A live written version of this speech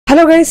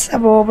Hello guys,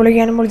 അപ്പോൾ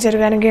പൊളിക്കാനും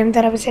പൊളിച്ചെടുക്കാനും game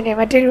തെറാപ്പിസ്റ്റിൻ്റെ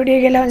മറ്റൊരു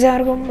വീഡിയോയ്ക്ക്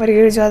എല്ലാവർക്കും ഒരു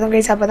സ്വാഗതം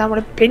ഗൈസ്. അപ്പോൾ നമ്മൾ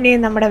പിന്നെയും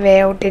നമ്മുടെ വേ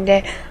ഔട്ടിൻ്റെ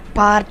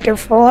പാർട്ട്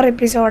 4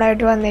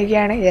 എപ്പിസോഡായിട്ട്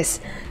വന്നിരിക്കുകയാണ്. യെസ്,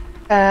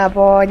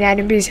 അപ്പോൾ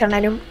ഞാനും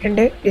ബീഷണ്ണനും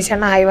ഉണ്ട്.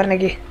 ബീഷണ്ണ ഹായ്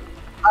പറഞ്ഞേക്ക്.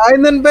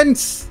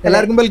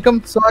 എല്ലാവർക്കും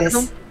വെൽക്കം,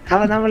 സ്വാഗതം.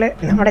 അപ്പോൾ നമ്മൾ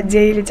നമ്മുടെ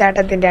ജയിൽ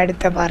ചാട്ടത്തിൻ്റെ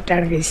അടുത്ത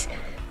പാർട്ടാണ് ഗൈസ്.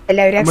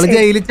 എല്ലാവരും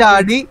ജയിലിൽ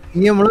ചാടി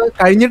ഇനി നമ്മൾ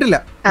കഴിഞ്ഞിട്ടില്ല,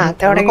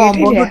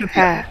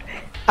 തുടങ്ങിയിട്ടില്ല.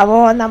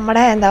 അപ്പോൾ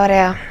നമ്മുടെ എന്താ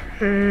പറയുക,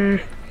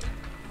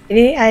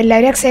 ഇനി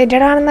എല്ലാവരും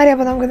എക്സൈറ്റഡ് ആണെന്നറിയാം.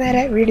 അപ്പോൾ നമുക്ക്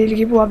നേരെ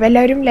വീഡിയോയിലേക്ക് പോകാം. അപ്പോൾ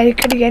എല്ലാവരും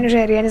ലൈക്ക് അടിക്കാനും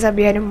ഷെയർ ചെയ്യാനും സബ്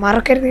ചെയ്യാനും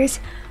മറക്കരുത് ഗൈസ്.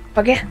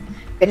 ഓക്കെ,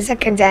 പിന്നെ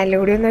സെക്കൻഡ് ചാനൽ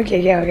കൂടി ഒന്ന്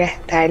നോക്കിയേക്കാം. ഓക്കെ,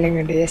 താഴെ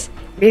കണ്ട് യെസ്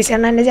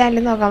ബീഷണ്ണൻ്റെ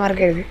ചാനൽ നോക്കാൻ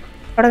മറക്കരുത്.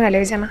 തുടങ്ങല്ലേ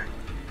ബീഷണ്ണ?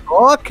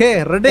 ഓക്കെ,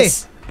 റെഡി,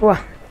 പോവാ.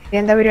 ഇനി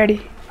എന്താ പരിപാടി?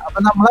 അപ്പൊ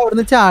നമ്മൾ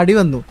അവിടുന്ന് ചാടി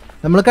വന്നു.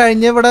 നമ്മൾ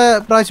കഴിഞ്ഞ ഇവിടെ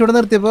പ്രാവശ്യം ഇവിടെ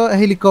നിർത്തിയപ്പോ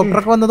ഹെലികോപ്റ്റർ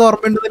ഒക്കെ വന്നത്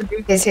ഓർമ്മയുണ്ട്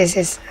എനിക്ക്. Yes yes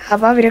yes.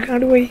 അപ്പൊ അവരൊക്കെ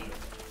അങ്ങോട്ട് പോയി.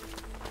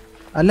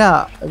 അല്ല,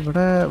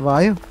 ഇവിടെ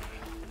വായോ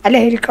അല്ല,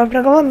 ഹെലികോപ്റ്റർ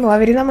ഒക്കെ വന്നു.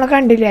 അവര് നമ്മളെ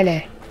കണ്ടില്ല അല്ലേ?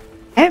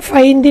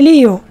 ഫൈൻഡിൽ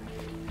ചെയ്യോ?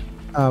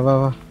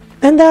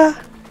 എന്താ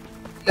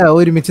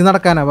ഒരുമിച്ച്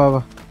നടക്കാനാ? വാ,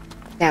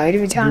 ഞാൻ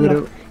ഒരുമിച്ചാണല്ലോ.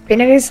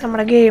 പിന്നെ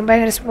നമ്മുടെ ഗെയിം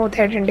ഭയങ്കര സ്മൂത്ത്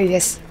ആയിട്ടുണ്ട്.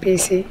 Yes,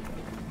 PC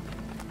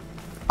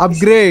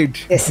upgrade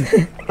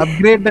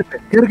upgrade.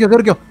 കേറിക്കോ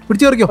കേറിക്കോ,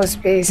 പിടിച്ചു കേറിക്കോ.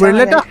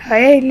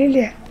 ഇല്ലില്ല,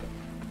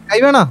 കൈ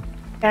വേണോ?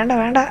 വേണ്ട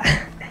വേണ്ട,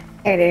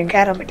 എവിടെയും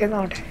കയറാൻ പറ്റും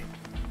നോട്ടെ.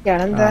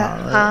 ഇയാളെന്താ?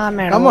 ആ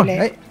മേഡം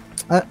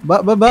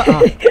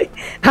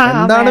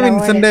എന്താണ്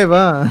വിൻസെന്റ്?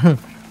 വാ.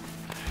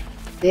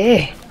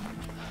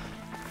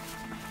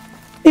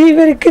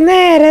 ഇവർക്ക്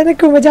നേരെ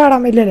നിക്കുമ്പോ ചാടാൻ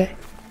പറ്റില്ലല്ലേ?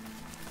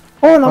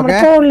 ഓ, നമ്മുടെ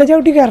തോളില്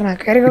ചവിട്ടി കയറണ.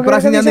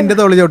 ഞാൻ നിന്റെ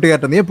തോളിൽ ചവിട്ടി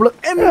കയറ്റം. നീ എപ്പോഴും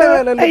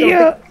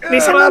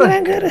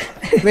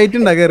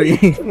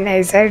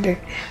നൈസായിട്ട്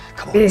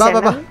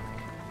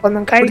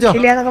ഒന്നും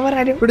കഴിക്കില്ല എന്നൊക്കെ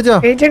പറഞ്ഞാലും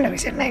വെയിറ്റ് ഉണ്ട്.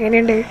 പക്ഷെ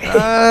എങ്ങനെയുണ്ട്?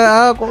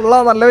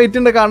 നല്ല വെയിറ്റ്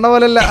ഉണ്ട്, കാണുന്ന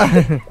പോലല്ല.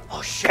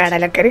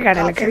 കടലക്കറി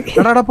കടലക്കറി.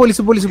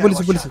 പോലീസ് പോലീസ്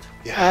പോലീസ് പോലീസ്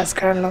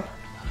ആണല്ലോ.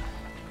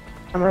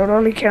 നമ്മളോട്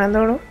വിളിക്കണം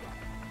തോന്നുന്നു.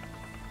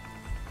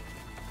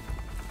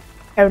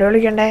 എവിടെ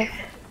വിളിക്കണ്ടേ?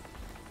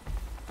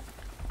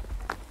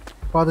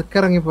 പതുക്കെ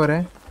ഇറങ്ങി പോരെ.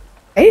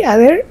 ഏയ്,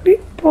 അത്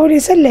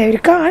പോലീസല്ലേ, അവര്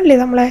കാണില്ലേ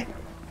നമ്മളെ?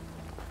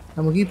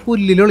 നമുക്ക് ഈ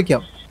പുല്ലിൽ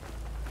വിളിക്കാം.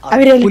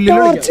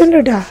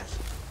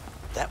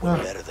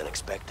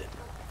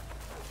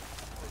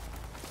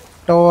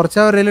 ടോർച്ച്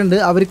അവരിലുണ്ട്,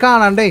 അവര്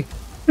കാണാണ്ടേ.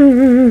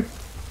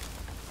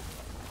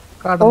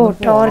 ഓ,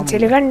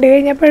 ടോർച്ചില് കണ്ടു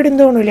കഴിഞ്ഞപ്പോ ഇടും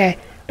തോന്നൂലേ?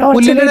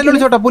 പുല്ലിന്റെ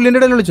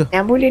ഇടയിൽ വിളിച്ചോ.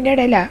 ഞാൻ പുല്ലിന്റെ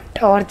ഇടയില,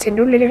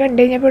 ടോർച്ചിന്റെ ഉള്ളില് കണ്ടു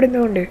കഴിഞ്ഞപ്പോ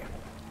ഇടുന്നോണ്ട്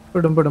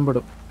പെടും പെടും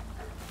പെടും.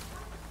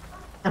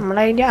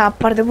 നമ്മളതിന്റെ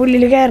അപ്പുറത്ത്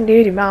പുല്ലില് കയറേണ്ടി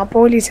വരും. ആ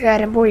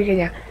പോലീസുകാരൻ പോയി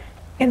കഴിഞ്ഞാ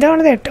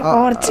എന്താണ്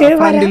ടോർച്ച്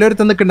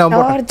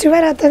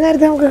വരാത്ത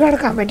നേരത്തെ നമുക്ക്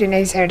കിടക്കാൻ പറ്റും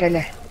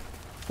നൈസായിട്ടല്ലേ?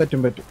 പറ്റും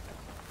പറ്റും.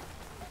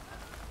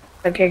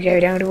 ഓക്കെ ഓക്കെ,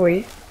 അവരങ്ങോട്ട് പോയി.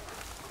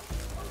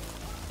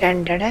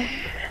 രണ്ടട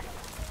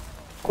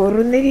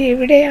കുറുന്നരി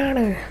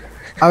എവിടെയാണ്?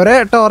 അവരെ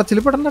ടോർച്ചിൽ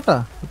പെടണ്ടട്ടാ.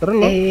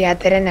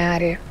 അത്തരം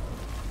അറിയാം.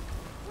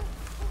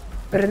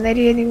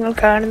 കുറുന്നരിയെ നിങ്ങൾ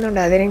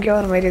കാണുന്നുണ്ടോ? അതെനിക്ക്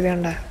ഓർമ്മ വരുത്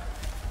കണ്ട.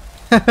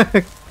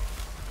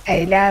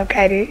 അതിലെ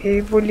ആൾക്കാര് ഈ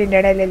പുല്ലിന്റെ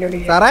ഇടയിലല്ലോ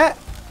വിളിക്കുക.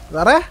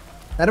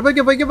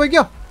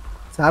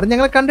 സാർ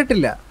ഞങ്ങളെ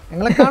കണ്ടിട്ടില്ല,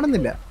 ഞങ്ങളെ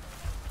കാണുന്നില്ല.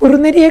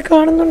 കുറുനരിയെ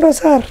കാണുന്നുണ്ടോ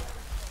സാർ?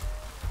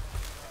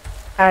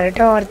 ആള്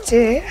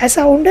ടോർച്ച്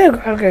സൗണ്ട്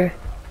കേൾക്കും ആൾക്ക്.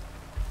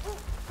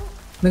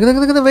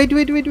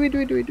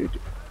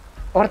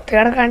 പുറത്ത്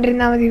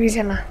കിടക്കാണ്ടിരുന്നാ മതി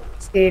വീശണ്ണ,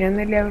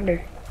 സീനൊന്നും ഇല്ല. അതുകൊണ്ട്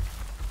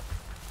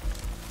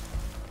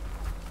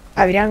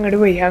അവര് അങ്ങോട്ട്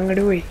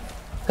പോയി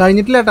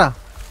കഴിഞ്ഞിട്ടില്ലേട്ടാ.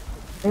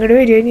 അങ്ങോട്ട്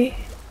വരുമോ ഇനി?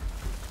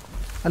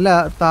 അല്ല,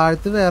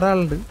 താഴത്ത് വേറെ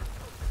ആളുണ്ട്.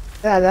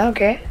 അതാ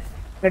ഓക്കെ,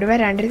 ഇങ്ങോട്ട്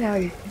വരാണ്ടിരുന്നാ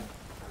മതി.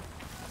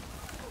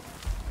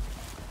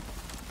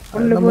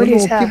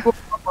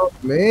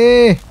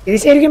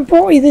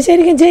 ഇത്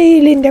ശരിക്കും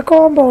ജയിലിന്റെ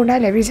കോമ്പൗണ്ട്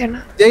അല്ലേ ഭീഷണ?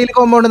 Jail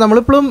compound.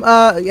 നമ്മളിപ്പോഴും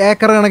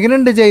ഏക്കർ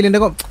കണക്കിനുണ്ട് ജയിലിന്റെ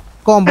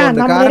കോമ്പൗണ്ട്.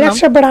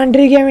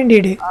 രക്ഷപ്പെടാണ്ടിരിക്കാൻ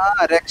വേണ്ടിട്ട്.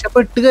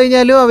 രക്ഷപ്പെട്ട്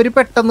കഴിഞ്ഞാലും അവര്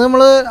പെട്ടെന്ന്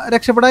നമ്മള്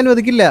രക്ഷപ്പെടാൻ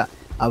അനുവദിക്കില്ല.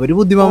 അവര്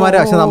ബുദ്ധിമാന്മാരാ,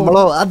 പക്ഷെ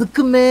നമ്മളോ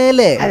അതുക്ക്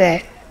മേലെ. അതെ,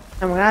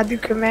 നമുക്ക്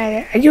അതുക്ക് മേലെ.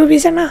 അയ്യോ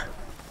ഭീഷണ,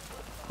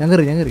 ഞാൻ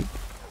കയറി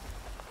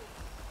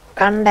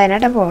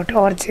കണ്ടേനട്ടാ പോ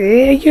ടോർച്ച്.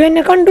 അയ്യോ,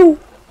 എന്നെ കണ്ടു.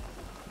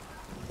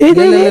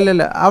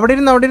 അവിടെ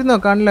ഇരുന്നോ,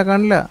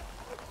 കാണില്ല.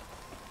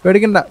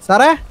 പേടിക്കണ്ട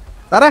സാറേ.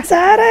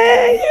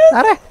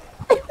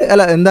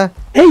 അല്ല, എന്താ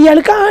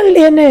ഇയാള്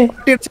കാണില്ലേ എന്നെ?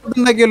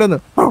 ഉണ്ടാക്കിയല്ലോ.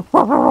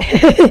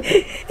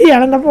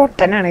 ഇയാളെന്താ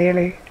പൊട്ടനാണ്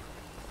ഇയാള്?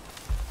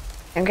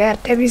 ഞാൻ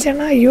കയറട്ടെ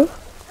ഭീഷണ? അയ്യോ,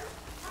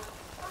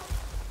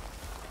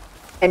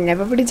 എന്നെ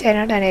ഇപ്പൊ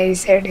പിടിച്ചേനാട്ടാ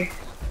നൈസായിട്ട്.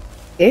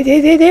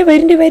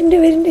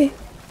 വരുന്നുണ്ട്.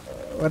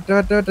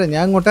 ഒറ്റ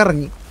ഞാൻ ഇങ്ങോട്ട്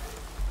ഇറങ്ങി.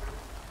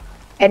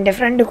 എന്റെ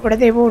ഫ്രണ്ട് കൂടെ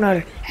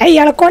പോണാള്.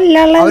 ഇയാളെ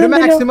കൊല്ലാനുള്ള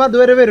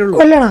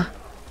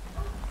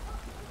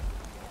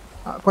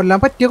കൊല്ലാൻ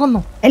പറ്റിയ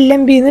കൊന്നോ?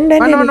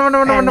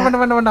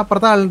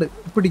 അപ്പുറത്തെ ആളുണ്ട്,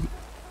 പിടിക്കും.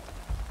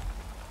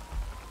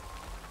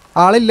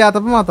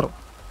 ആളില്ലാത്തപ്പോ മാത്രം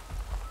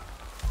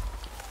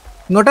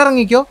ഇങ്ങോട്ട്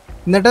ഇറങ്ങിക്കോ.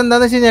 എന്നിട്ട്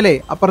എന്താന്ന് വെച്ച് കഴിഞ്ഞാലേ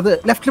അപ്പുറത്ത്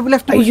ലെഫ്റ്റ്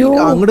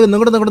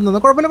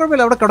അങ്ങോട്ട്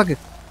കുഴപ്പമില്ല. അവിടെ കിടക്ക്.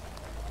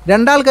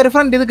 രണ്ടാൾക്കാർ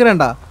ഫ്രണ്ടിൽ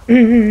നിൽക്കണ്ട.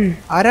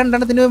 ആ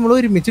രണ്ടെണ്ണത്തിന് നമ്മൾ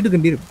ഒരുമിച്ച്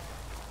എടുക്കേണ്ടി വരും.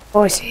 ഓ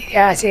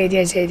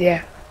ശരിയാ.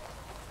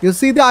 You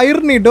see the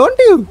irony, don't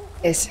you?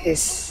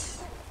 Yes.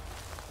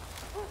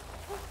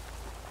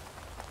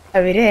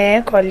 അവരെ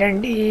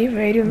കൊല്ലണ്ടി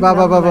വരും.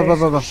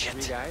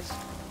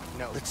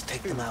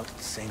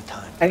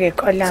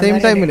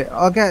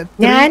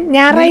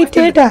 ഞാൻ റൈറ്റ്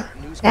കേട്ടാ,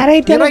 ഞാൻ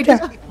റൈറ്റ് കേട്ടാ.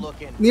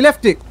 നീ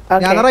ലെഫ്റ്റ്,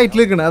 ഞാൻ റൈറ്റിൽ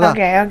നിൽക്കണേ. അതാ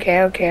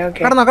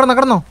കടന്നോ കടന്നോ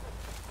കടന്നോ.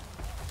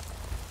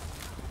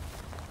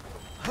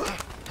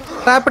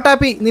 ടാപ്പ്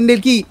ടാപ്പി നിന്റെ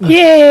കീ.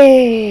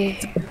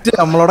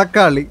 നമ്മളോടെ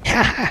കളി.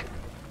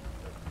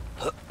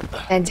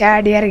 ഞാൻ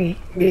ചാടി ഇറങ്ങി,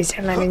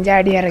 ഭീഷണനും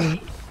ചാടി ഇറങ്ങി.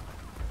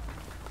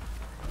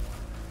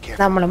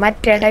 നമ്മള്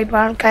മറ്റേ ടൈപ്പ്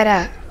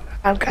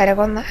ആൾക്കാരെ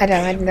കൊന്ന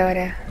എന്താ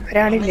പറയാ,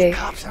 ഒരാളില്ലേ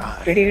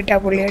പിടികിട്ടാ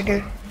പുള്ളിയായിട്ട്.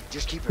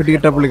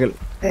 പിടികിട്ടാ പുള്ളികൾ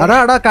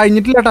അടാ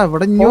കഴിഞ്ഞിട്ടില്ലട്ടാ.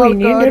 ഇവിടെ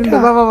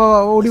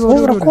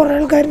കൊറേ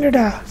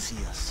ആൾക്കാരുണ്ടാ.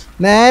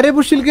 നേരെ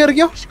ബുഷിൽ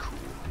കേറിക്കോ.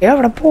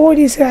 എവിടെ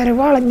പോലീസുകാരെ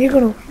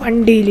വളഞ്ഞിക്കണു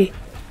വണ്ടിയില്.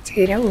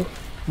 ശരിയാവൂ.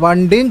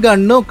 വണ്ടിയും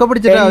ഗണ്ണും ഒക്കെ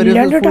പിടിച്ചിട്ടാ.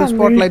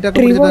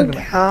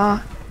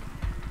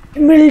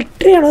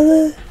 മിലിറ്ററി ആണത്.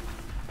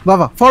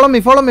 Follow me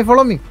follow me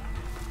follow me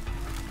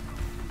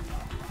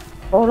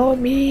follow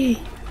me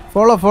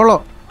follow follow.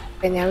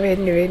 ഞാൻ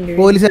വരുന്നു.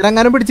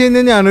 പോലീസുകാരെങ്ങാനും പിടിച്ചു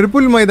കഴിഞ്ഞാൽ ഞാനൊരു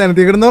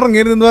പുൽമൈതാനത്തിൽ കിടന്ന്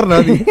ഉറങ്ങരുതെന്ന് പറഞ്ഞാൽ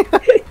മതി.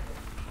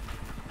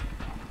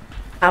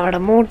 അവിടെ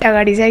മൂട്ട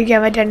കടി സഹിക്കാൻ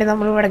പറ്റാണ്ട്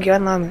നമ്മൾ ഇവിടേക്ക്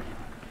വന്നാന്ന്.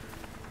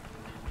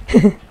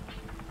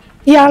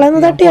 ഇയാളൊന്ന്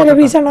തട്ടിയാലോ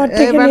ഭീഷണ?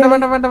 വേണ്ട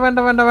വേണ്ട വേണ്ട വേണ്ട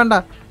വേണ്ട വേണ്ട.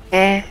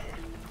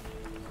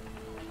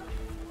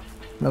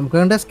 നമുക്ക്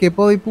കണ്ട് എസ്കേപ്പ്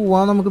പോയി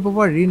പോവാൻ നമുക്കിപ്പോ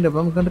വഴിയുണ്ട്. അപ്പൊ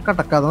നമുക്ക് കണ്ട്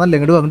കടക്കാതെ നല്ല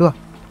ഇങ്ങോട്ട് വാ, വാ.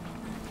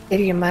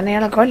 ശരിക്കും പറഞ്ഞാൽ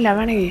ഇയാളെ കൊല്ലാൻ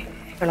വേണമെങ്കിൽ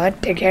ഇയാളെ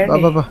ഒറ്റയ്ക്കായിട്ട്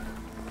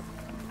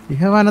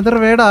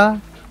വേടാ.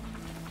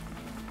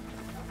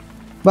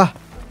 വാ,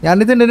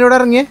 ഞാനിതിന്റെ ഇവിടെ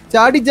ഇറങ്ങിയേ.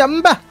 ചാടി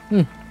ജമ്പ.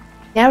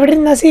 ഞാൻ ഇവിടെ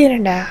ഇരുന്ന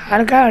സീനുണ്ടാ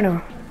ആൾ കാണോ?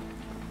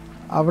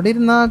 അവിടെ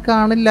ഇരുന്നാ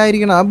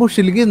കാണില്ലായിരിക്കണം. ആ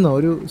ബുഷിലേക്ക് ഇരുന്നോ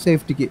ഒരു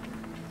സേഫ്റ്റിക്ക്.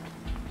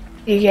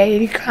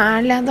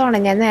 കാണില്ലാന്ന്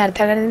തോന്നാം. ഞാൻ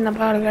നേരത്തെ അങ്ങനെ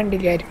നിന്നപ്പോ ആള്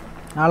കണ്ടില്ലായിരുന്നു.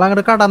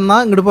 ആളങ്ങോട്ട് കടന്നാ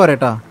ഇങ്ങോട്ട്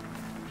പോരേട്ടാ.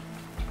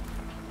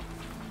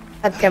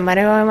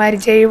 സത്യന്മാരെ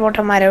ചെയ്യ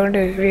പൊട്ടന്മാരെ കൊണ്ട്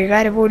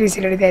വികാര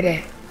പോലീസിലെടുത്തരേ.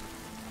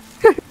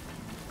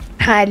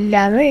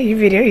 അല്ലാന്ന്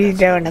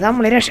ഇതുകൊണ്ട്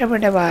നമ്മള്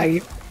രക്ഷപ്പെട്ട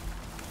ഭാഗ്യം.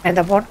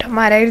 എന്താ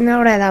പൊട്ടന്മാരായിരുന്നു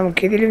അവിടെ.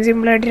 നമുക്ക് ഇതിലും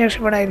സിമ്പിളായിട്ട്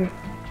രക്ഷപ്പെടായിരുന്നു.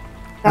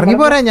 ഇറങ്ങി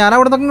പോരാ, ഞാൻ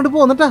അവിടെ ഇങ്ങോട്ട്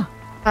പോന്നിട്ടാ.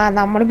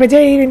 നമ്മളിപ്പോ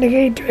ജയിലിന്റെ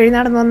ഗേറ്റ് വഴി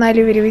നടന്നു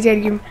വന്നാലും ഇവര്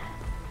വിചാരിക്കും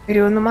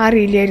ഇവരൊന്നും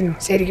അറിയില്ലായിരുന്നു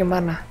ശരിക്കും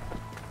പറഞ്ഞ.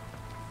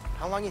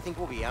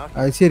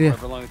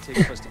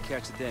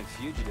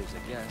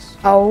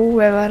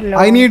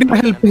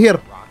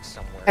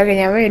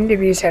 ഞാൻ എന്റെ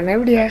ഭീഷണ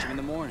എവിടെയാ?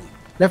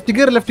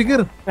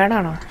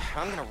 വേണാണോ?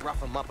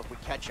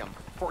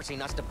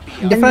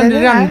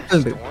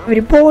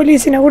 ഒരു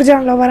പോലീസിനെ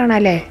കുറിച്ചാണല്ലോ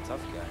പറയണല്ലേ.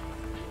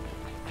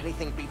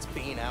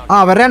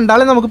 അവരെ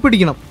രണ്ടാളെ നമുക്ക്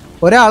പിടിക്കണം.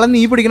 ഒരാളെ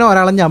നീ പിടിക്കണം,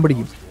 ഒരാളെ ഞാൻ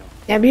പിടിക്കും.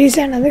 ഞാൻ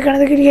ഭീഷണ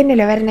നിൽക്കണത്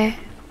വരണേ.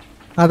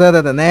 അതെ അതെ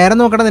അതെ, നേരെ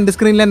നോക്കണം. നിന്റെ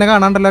സ്ക്രീനിൽ എന്നെ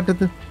കാണാണ്ടല്ലോ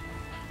അറ്റത്ത്.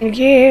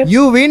 എനിക്ക്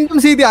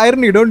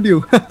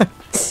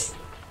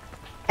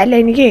അല്ല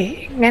എനിക്ക്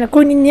ഇങ്ങനെ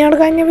കുനിഞ്ഞാൾ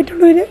കാണാൻ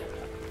പറ്റുള്ളൂ.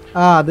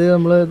 അത്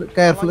നമ്മള്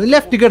കെയർഫുൾ.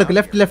 ലെഫ്റ്റ് കിടക്ക്,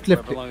 ലെഫ്റ്റ് ലെഫ്റ്റ്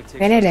ലെഫ്റ്റ്.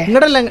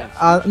 ഇങ്ങോട്ടല്ല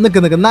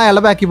നിക്ക്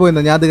നാളെ ബാക്കി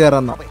പോയിന്നോ. ഞാൻ അത്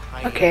കയറാന്നോ.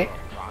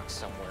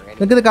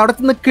 നിക്ക് അവിടെ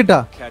നിക്കിട്ടാ.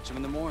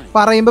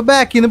 പറയുമ്പോ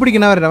ബാക്കിൽ നിന്ന്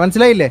പിടിക്കണവരാ,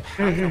 മനസ്സിലായില്ലേ?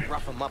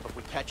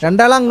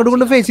 രണ്ടാളെ അങ്ങോട്ട്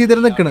കൊണ്ട് ഫേസ്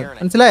ചെയ്തിട്ട് നിക്കണ്,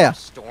 മനസ്സിലായ?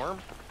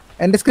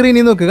 എന്റെ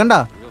സ്ക്രീനിൽ നോക്ക്, കണ്ടാ?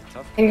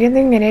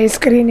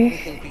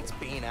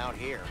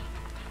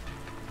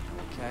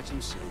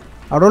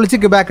 അവിടെ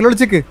വിളിച്ചിക്ക്, ബാക്കിൽ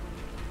വിളിച്ചിക്ക്.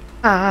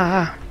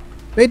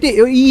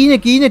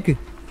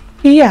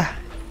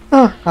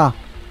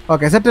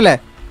 ഓക്കെ സെറ്റ് അല്ലേ?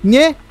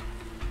 ഇനി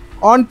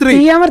ഓൺ 3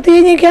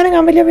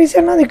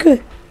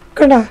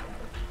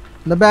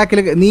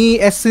 ബാക്കിലേക്ക് നീ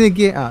എസ്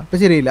നിക്ക്. ഇപ്പൊ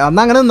ശരിയില്ല. അന്ന്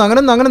അങ്ങനെ നിന്നോ, അങ്ങനെ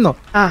നിന്നോ, അങ്ങനെ നിന്നോ.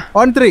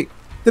 ഓൺ 3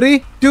 3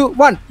 2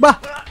 1 ബാ.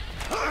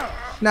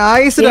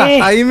 നൈസ്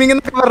ടൈമിംഗ്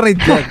എന്നൊക്കെ പറഞ്ഞു.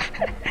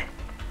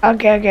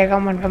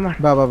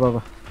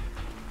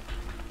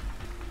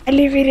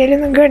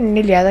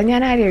 ഗണ്ണില്ല, അതാ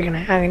ഞാൻ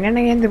ആലോചിക്കണേ.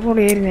 അങ്ങനെയാണെങ്കിൽ എന്ത്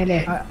പൊളിയായിരുന്നല്ലേ.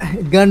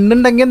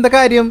 ഗണ്ണുണ്ടെങ്കിൽ എന്താ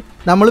കാര്യം?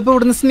 നമ്മളിപ്പോ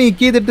ഇവിടുന്ന്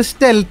സ്നീക്ക് ചെയ്തിട്ട്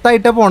സ്റ്റെൽത്ത്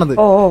ആയിട്ടാ പോണത്.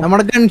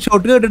 നമ്മുടെ ഗൺ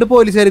ഷോട്ട് കേട്ടിട്ട്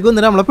പോലീസുകാർക്ക്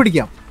വന്നിട്ട് നമ്മളെ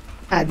പിടിക്കാം.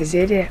 അത്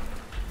ശരിയാ.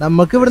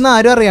 നമുക്ക് ഇവിടുന്ന്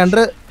ആരും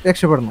അറിയാണ്ട്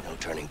രക്ഷപ്പെടണം.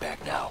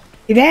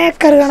 ഇത്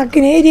ഏക്കർ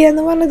കണക്കിന് ഏരിയ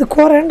എന്ന് പറഞ്ഞത്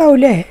കൊറേ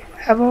ഉണ്ടാവൂലേ?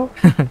 അപ്പൊ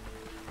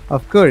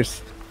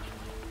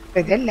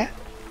ഇതല്ല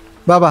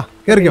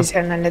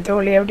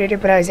തോളി എവിടെ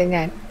പ്രാവശ്യം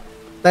ഞാൻ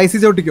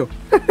ചോട്ടിക്കോ.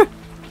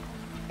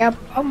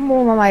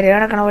 മൂമ്മമാര്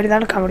നടക്കണ പോലെ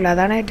നടക്കാൻ പറ്റില്ല.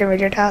 അതാണ് ഏറ്റവും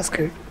വലിയ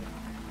ടാസ്ക്.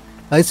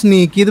 അത്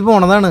സ്നീക്ക് ചെയ്ത്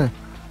പോണതാണ്.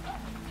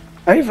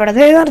 ഇവിടെ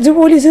നിറച്ച്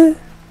പോലീസ്.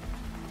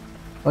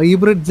 ഈ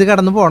ബ്രിഡ്ജ്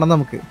കടന്ന് പോണം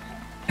നമുക്ക്.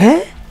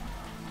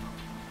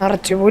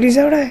 നിറച്ച് പോലീസ്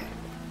അവിടെ.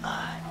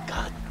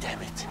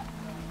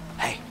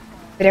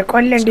 ഇവരെ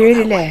കൊല്ലേണ്ടി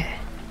വരില്ലേ?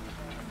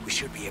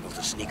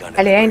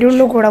 അല്ലെ അതിന്റെ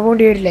ഉള്ളിൽ കൂടെ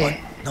പോണ്ടി വരില്ലേ?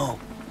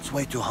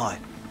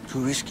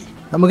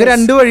 നമുക്ക്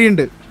രണ്ട്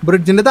വഴിയുണ്ട്.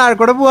 ബ്രിഡ്ജിന്റെ താഴെ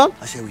കൂടെ പോവാം,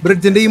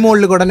 ബ്രിഡ്ജിന്റെ ഈ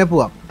മുകളിൽ കൂടെ തന്നെ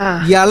പോവാം.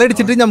 ഇയാളെ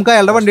അടിച്ചിട്ട് നമുക്ക്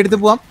അയാളുടെ വണ്ടി എടുത്ത്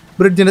പോവാം,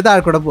 ബ്രിഡ്ജിന്റെ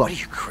താഴെ കൂടെ പോവാം.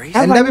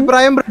 എന്റെ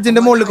അഭിപ്രായം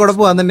ബ്രിഡ്ജിന്റെ മുകളിൽ കൂടെ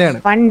പോവാൻ തന്നെയാണ്.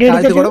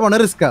 താഴത്ത് കൂടെ പോണ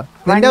റിസ്കാ.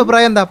 നിന്റെ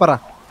അഭിപ്രായം എന്താ പറ?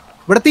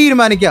 ഇവിടെ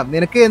തീരുമാനിക്കാം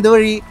നിനക്ക് എന്ത്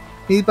വഴി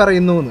നീ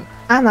പറയുന്നു.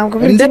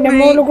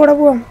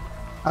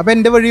 അപ്പൊ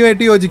എന്റെ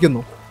വഴിയുമായിട്ട്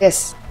യോജിക്കുന്നു.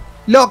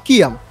 ലോക്ക്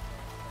ചെയ്യാം.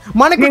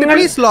 Manikutty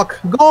please lock.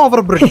 Go over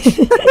bridge.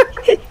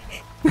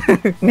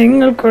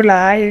 നിങ്ങൾക്കുള്ള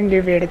 1000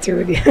 രൂപയുടെ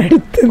ചോദ്യം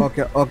അടുത്ത്.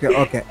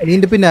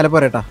 നീന്റെ പിന്നാലെ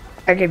പോരട്ടാ.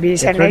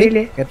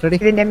 ഭീഷണിയില്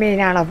ഇതിന്റെ മെയിൻ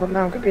ആണ്. അപ്പം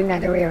നമുക്ക്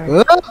പിന്നാലെ പോയാൽ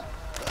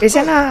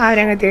ഭീഷണ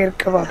അവരങ്ങ്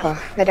തീർക്ക പോപ്പാ.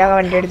 എന്നിട്ട്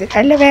വണ്ടി എടുത്ത്.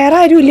 അല്ല വേറെ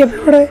ആരും ഇല്ല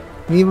ഇവിടെ.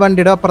 നീ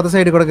വണ്ടിയുടെ അപ്പുറത്തെ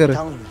സൈഡിൽ കൂടെ കേറ്.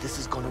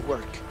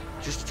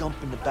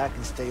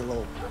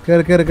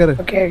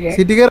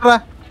 സിറ്റി കേറാ.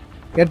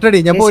 എട്ടടി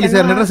ഞാൻ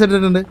പോലീസുകാരന്റെ ഡ്രസ്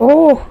ഇട്ടിട്ടുണ്ട്. ഓ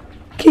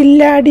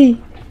കില്ലാടി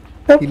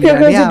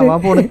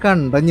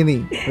കണ്ടഞ്ഞ് നീ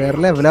വേറെ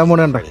ലെവലാ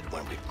പോണുണ്ടോ.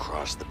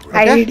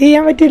 ഐഡി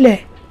ചെയ്യാൻ പറ്റില്ലേ?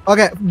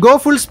 ഓക്കെ ഗോ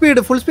ഫുൾ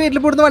സ്പീഡിൽ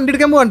പോടുന്ന വണ്ടി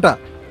എടുക്കാൻ പോകണ്ടാ.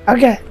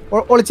 ഓക്കെ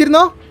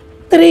ഒളിച്ചിരുന്നോ?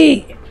 3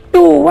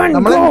 2 1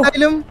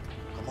 നമ്മളെന്തായാലും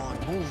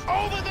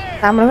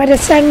നമ്മൾ മറ്റേ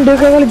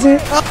സണ്ടൊക്കെ കളിച്ച്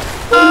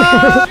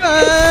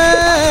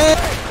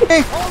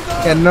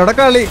എന്നോടെ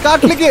കളി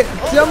കാട്ടിലേക്ക്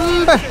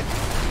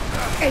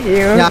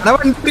ഞാനാ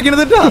വണ്ടി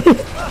പിടിക്കണത്.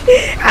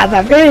 അതാ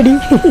പേടി.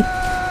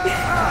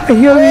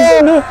 അയ്യോ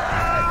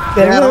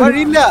വേറെ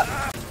വഴിയില്ല.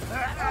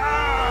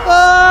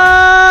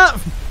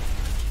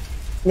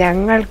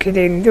 ഞങ്ങൾക്കിത്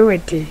എന്തു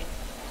പറ്റി?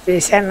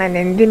 ഭീഷണൻ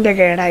എന്തിന്റെ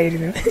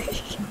കേടായിരുന്നു?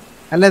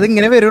 അല്ല ഇത്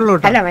ഇങ്ങനെ വരുള്ളൂ.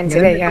 അല്ല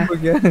മനസ്സിലായി.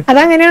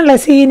 അതങ്ങനെയാണല്ലോ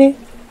സീന്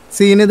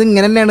ഇത്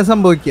ഇങ്ങനെ തന്നെയാണ്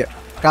സംഭവിക്കുക.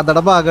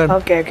 കഥയുടെ ഭാഗമാണ്.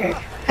 Okay okay.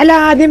 അല്ല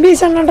ആദ്യം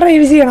ഭീഷണൻ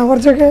ഡ്രൈവ് ചെയ്യണം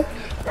കുറച്ചൊക്കെ.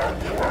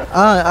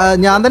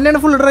 ഞാൻ തന്നെയാണ്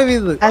ഫുൾ ഡ്രൈവ്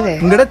ചെയ്തത്.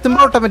 ഇങ്ങടെ എത്തുമ്പോ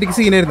ഓട്ടോമാറ്റിക്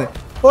സീനായിരുന്നു.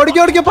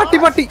 ഓടിക്കോ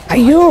പട്ടി.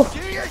 അയ്യോ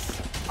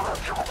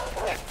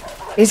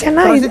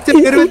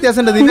ചെറിയൊരു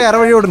വ്യത്യാസമുണ്ട്. നീ വേറെ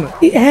വഴി ഓടുന്നു.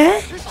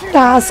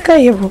 ടാസ്ക്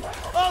ആയപ്പോ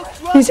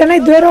ഭീഷണ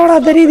ഇതുവരെ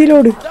ഓടാത്ത രീതിയിൽ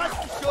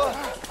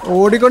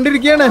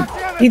ഓടിക്കൊണ്ടിരിക്കുകയാണ്.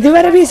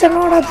 ഇതുവരെ ഭീഷണ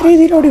ഓടാത്ത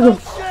രീതിയിൽ ഓടിക്കും.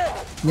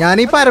 ഞാൻ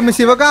ഈ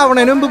പരമശിവൊക്കെ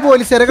ആവണേന് മുമ്പ്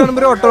പോലീസുകാരെ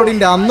കാണുമ്പോ ഓട്ടോ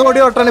ഓടിണ്ട്. അന്ന്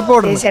ഓട്ടാണ് ഇപ്പൊ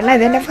ഓടുന്നത്.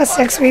 ഇതെന്റെ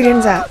ഫസ്റ്റ്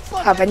എക്സ്പീരിയൻസാ.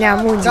 അപ്പൊ ഞാൻ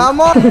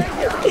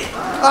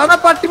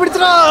പട്ടി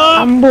പിടിച്ചോ.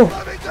 അമ്പോ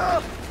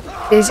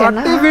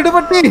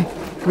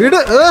വീട്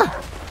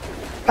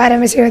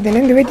പരമശിവത്തിന്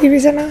എന്ത് പറ്റി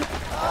ഭീഷണ?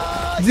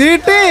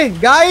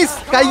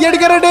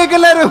 കയ്യടിക്കാൻ റെഡിയാക്കി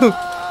എല്ലാരും.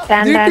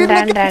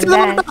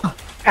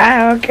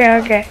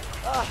 ഓക്കെ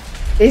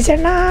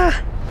ഭീഷണ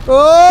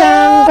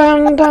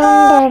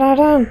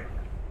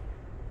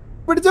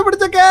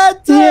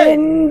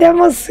എന്റെ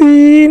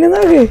മസീന്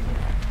നോക്ക്.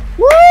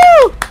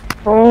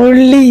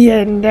 പൊള്ളി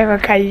എന്റെ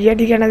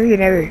കയ്യടിക്കണ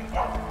സീനത്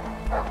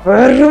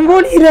വെറും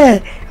പൊളിയില്ലേ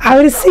ആ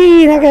ഒരു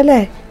സീനൊക്കെ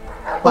അല്ലേ.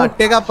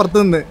 പട്ടിയൊക്കെ അപ്പുറത്ത്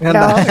നിന്ന്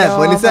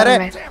പോലീസുകാരെ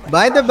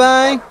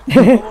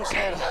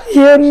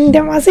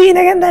എന്റെ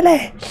മസീനൊക്കെ എന്താല്ലേ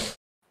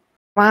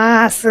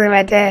മാസ്.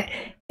 മറ്റേ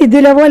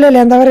ഇതിലെ പോലല്ലേ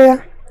എന്താ പറയാ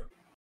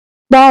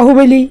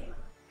ബാഹുബലി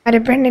മറ്റേ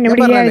പെണ്ണിനെ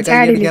പിടിക്കാൻ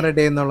ചാടില്ലേ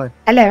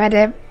അല്ലേ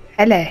മറ്റേ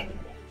അല്ലേ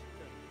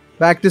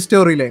ബാക്ക് ടു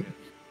സ്റ്റോറി ലൈൻ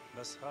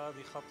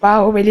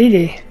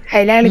ബാഹുബലിയില്ലേ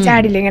അതിലയാള്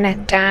ചാടില്ല ഇങ്ങനെ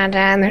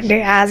ടാന്നിട്ട്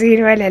ആ സീൻ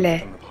പോലെ അല്ലേ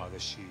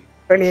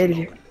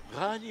പൊളിയായിരിക്കും.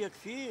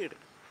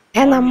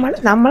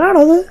 നമ്മളാണോ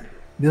അത്?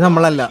 ഇത്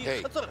നമ്മളല്ല,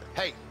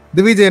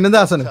 ഇത് വിജയനും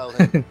ദാസനും.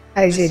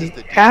 അത് ശരി.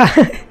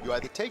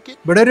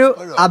 ഇവിടെ ഒരു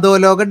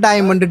അധോലോക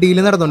ഡയമണ്ട്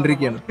ഡീല്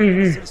നടന്നുകൊണ്ടിരിക്കുകയാണ്.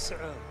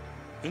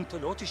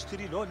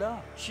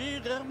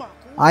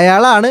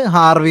 അയാളാണ്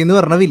ഹാർവി എന്ന്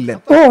പറഞ്ഞ വില്ലൻ.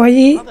 ഓ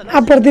ഈ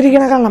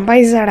അപ്പുറത്തിരിക്കണ കള്ളം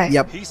പൈസയുടെ.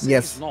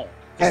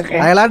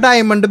 അയാൾ ആ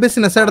ഡയമണ്ട്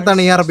ബിസിനസ്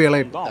എടുത്താണ് ഈ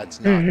അറബികളായിട്ട്.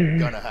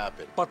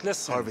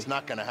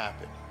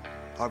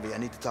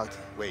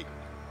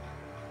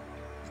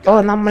 ഓ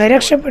നമ്മളെ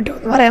രക്ഷപ്പെട്ടു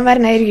എന്ന് പറയാൻ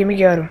വരണായിരിക്കും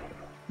മിക്കവാറും.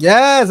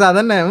 യെസ്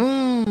അതന്നെ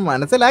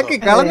മനസ്സിലാക്കി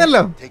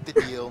കളഞ്ഞല്ലോ.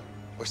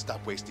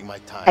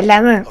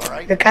 അല്ലാന്ന്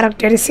ഇത്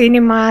കറക്റ്റ് ഒരു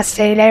സിനിമ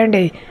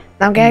സ്റ്റൈലായോണ്ടേ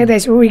നമുക്ക്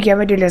ഏകദേശം ഊഹിക്കാൻ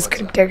പറ്റില്ല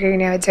സ്ക്രിപ്റ്റ് ഒക്കെ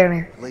ഇങ്ങനെയാ വെച്ചാണ്.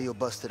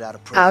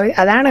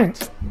 അതാണ്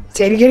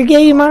ശരിക്കൊരു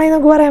ഗെയിമാണ്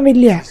നമുക്ക് പറയാൻ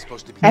പറ്റില്ല.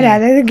 അല്ല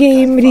അതായത്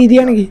ഗെയിം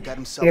രീതിയാണെങ്കിൽ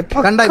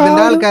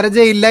ആൾക്കാരെ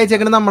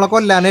ജയിലിലയച്ചേക്കണ നമ്മളെ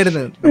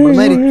കൊല്ലാനായിരുന്നു.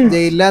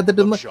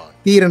 ജയിലിലാത്തിട്ട്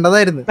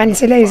തീരേണ്ടതായിരുന്നു.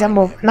 മനസ്സിലായി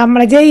സംഭവം.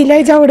 നമ്മളെ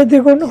ജയിലയച്ച അവിടത്തെ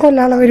കൊണ്ട്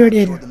കൊല്ലാനുള്ള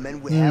പരിപാടിയായിരുന്നു.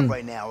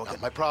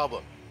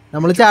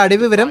 നമ്മള് ചാടിയ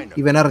വിവരം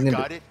ഇവൻ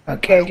അറിഞ്ഞിട്ടുണ്ട്.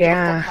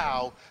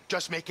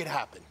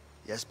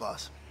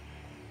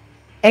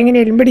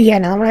 എങ്ങനെയും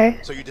പിടിക്കാനാ നമ്മളെ.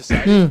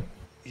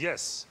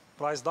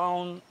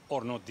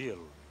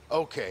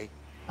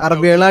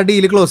 അറബികളെ ആ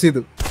ഡീല് ക്ലോസ്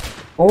ചെയ്തു.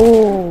 ഓ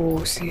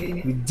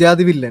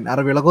വിജാതി വില്ലൻ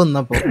അറബികളെ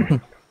കൊന്നപ്പോ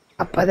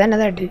അപ്പൊ തന്നെ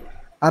തട്ടി.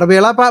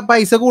 അറബികളെ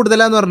പൈസ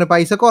കൂടുതലാന്ന് പറഞ്ഞു.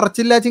 പൈസ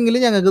കുറച്ചില്ലാച്ചെങ്കിൽ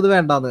ഞങ്ങൾക്ക് ഇത്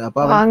വേണ്ടാന്ന്. അപ്പൊ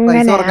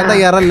പൈസ കുറക്കാൻ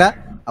തയ്യാറല്ല.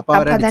 അപ്പൊ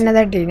തന്നെ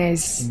തട്ടി.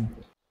 നൈസ്.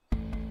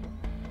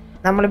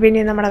 നമ്മള് പിന്നെ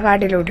നമ്മുടെ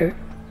കാട്ടിലോട്ട്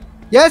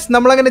യെസ്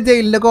നമ്മളങ്ങനെ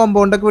ജയിലിന്റെ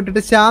കോമ്പൗണ്ട് ഒക്കെ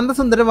വിട്ടിട്ട്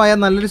ശാന്തസുന്ദരമായ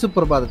നല്ലൊരു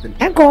സുപ്രഭാതത്തിൽ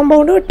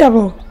കോമ്പൗണ്ട്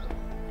വിട്ടാപ്പോ.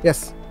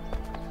 യെസ്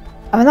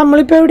അപ്പൊ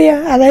നമ്മളിപ്പോ എവിടെയാ?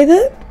 അതായത്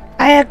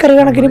ഏക്കർ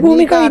കണക്കിന്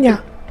ഭൂമി കഴിഞ്ഞ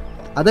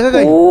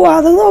അതൊക്കെ. ഓ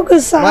അത് നോക്ക്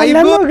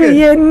സ്ഥലം നോക്ക്.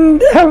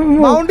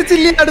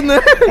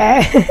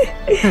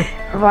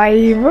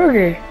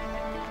 വൈബോക്ക്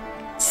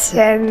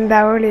എന്താ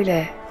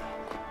പൊളിയില്ലേ.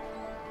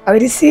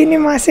 ഒരു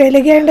സിനിമ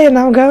ശൈലിയൊക്കെ ഉണ്ടേ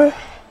നമുക്ക്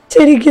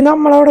ശരിക്കും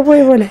നമ്മളവിടെ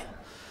പോയ പോലെ.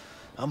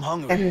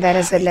 എന്താ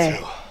രസല്ലേ.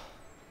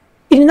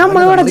 ഇനി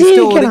നമ്മളിവിടെ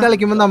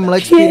കളിക്കുമ്പോ നമ്മൾ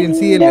എക്സ്പീരിയൻസ്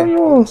ചെയ്യല്ലേ.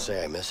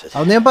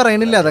 അതൊന്നും ഞാൻ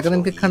പറയണില്ല, അതൊക്കെ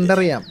നിനക്ക്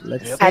കണ്ടറിയാം.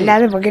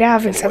 അല്ലാതെ ഇപ്പൊ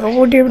ഗ്രാഫിക്സ് ഒക്കെ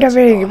കൂട്ടി വിട്ടപ്പോ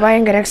എനിക്ക്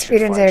ഭയങ്കര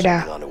എക്സ്പീരിയൻസ് ആയിട്ടാ.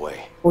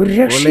 ഒരു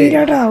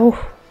രക്ഷയിലാട്ടാ.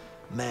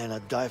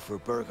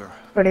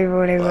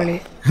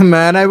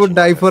 Man, I would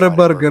die for a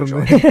burger.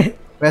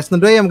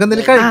 വിശന്നിട്ട് പോയി നമുക്ക്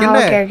എന്തെങ്കിലും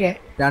കഴിക്കണ്ടേ?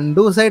 2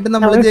 ദിവസമായിട്ട്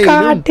നമ്മള്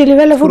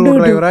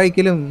ഡ്രൈവർ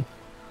അയക്കലും.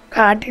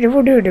 കാട്ടില്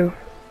ഫുഡ് കിട്ടൂ.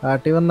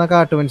 കാട്ടിൽ വന്ന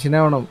കാട്ടു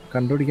മനുഷ്യനാവണം.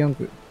 കണ്ടുപിടിക്കാം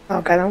നമുക്ക്.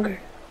 നോക്കാം നമുക്ക്.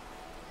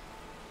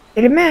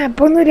 ഒരു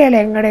മാപ്പൊന്നും ഇല്ലല്ലേ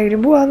എങ്ങടെങ്കിലും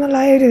പോവാന്നുള്ള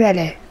ഒരു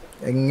ഇതല്ലേ?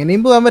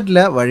 എങ്ങനെയും പോവാൻ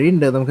പറ്റില്ല,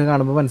 വഴിയുണ്ട്, നമുക്ക്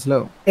കാണുമ്പോ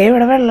മനസ്സിലാവും.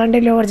 ഇവിടെ വെള്ളം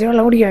ഉണ്ടല്ലോ, കുറച്ച്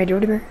വെള്ളം കുടിക്കാൻ പറ്റും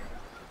ഇവിടുന്ന്.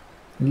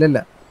 ഇല്ലല്ല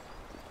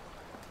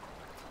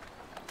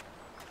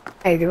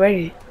ഇത്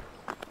വഴി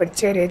ഒരു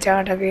ചെറിയ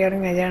ചാട്ടൊക്കെ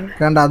ഇറങ്ങിയാണ്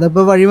കണ്ട.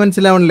 അതിപ്പോ വഴി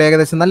മനസ്സിലാവണില്ല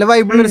ഏകദേശം. നല്ല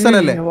വൈബിളുള്ള ഒരു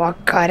സ്ഥലല്ലേ?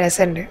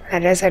 രസമുണ്ട്,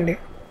 നല്ല രസമുണ്ട്.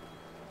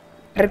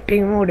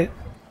 Tripping mood.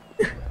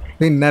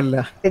 പിന്നല്ല,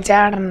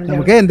 ചാടണം.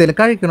 നമുക്ക് എന്തേലും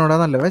കഴിക്കണോടാ,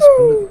 നല്ല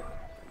വിശപ്പുണ്ട്.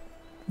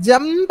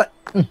 ജമ്പ്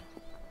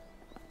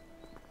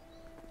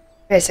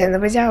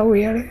വിശന്നപ്പോ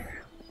ചാവൂയാള്.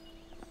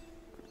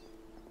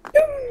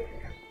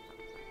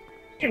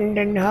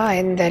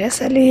 എന്താ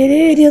രസല്ലേ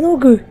ഏരിയ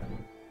നോക്ക്.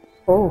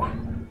 ഓ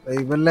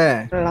വൈബല്ലേ?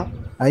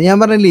 അത് ഞാൻ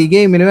പറഞ്ഞില്ലേ, ഈ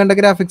ഗെയിമിന് വേണ്ട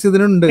ഗ്രാഫിക്സ്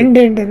ഇതിനുണ്ട്.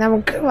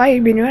 നമുക്ക്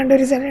വൈബിന് വേണ്ട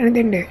ഒരു സ്ഥലമാണ്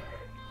ഇതിണ്ട്.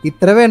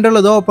 ഇത്ര വേണ്ടുള്ളൂ.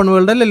 ഇത് ഓപ്പൺ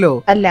വേൾഡ് അല്ലല്ലോ.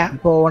 അല്ല,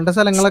 പോവേണ്ട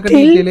സ്ഥലങ്ങളൊക്കെ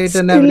ഡീറ്റെയിൽ ആയിട്ട്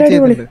തന്നെ അവർ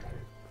ചെയ്തിട്ടുണ്ട്.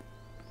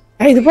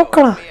 ഇത്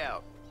പൊക്കണോ?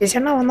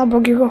 വന്നാ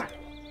പൊക്കിക്കോ.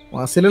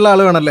 മാസിലുള്ള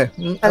ആള് വേണല്ലേ?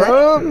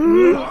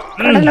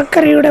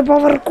 കടലക്കറിയുടെ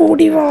പവർ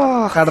കൂടി വാ.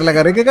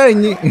 കടലക്കറിയൊക്കെ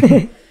കഴിഞ്ഞ്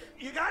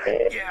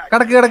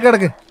കിടക്ക് കിടക്ക്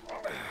കിടക്ക്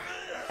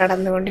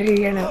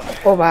കടന്നുകൊണ്ടിരിക്കുകയാണ്.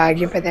 ഓ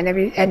ഭാഗ്യം, ഇപ്പൊ തന്നെ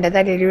എന്റെ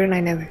തലയിൽ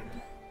വീണത്.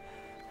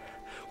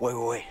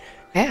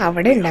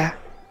 അവിടെ ഉണ്ടാ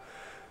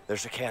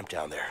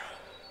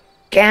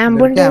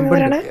ക്യാമ്പ് ഉണ്ട്.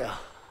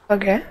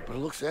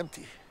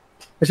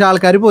 പക്ഷെ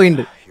ആൾക്കാര്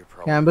പോയിണ്ട്.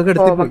 ക്യാമ്പ്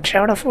പക്ഷെ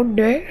അവിടെ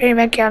ഫുഡ്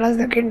വെക്കാനുള്ള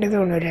ഇതൊക്കെ ഉണ്ട്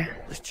തോന്നൂല്ലേ?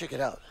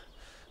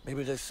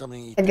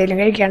 എന്തേലും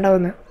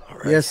കഴിക്കാണ്ടാവുന്നു.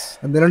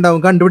 എന്തേലും ഉണ്ടാവും,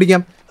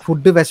 കണ്ടുപിടിക്കാം.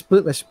 ഫുഡ്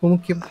വിശപ്പ്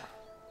മുഖ്യം.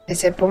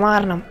 വിശപ്പ്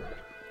മാറണം.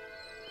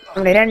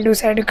 നമ്മള് 2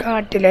 ദിവസമായിട്ട്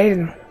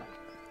കാട്ടിലായിരുന്നു.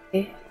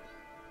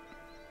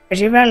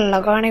 പക്ഷെ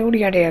വെള്ളമൊക്കെ വേണമെങ്കിൽ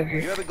കുടിക്കാട്ടേക്ക്.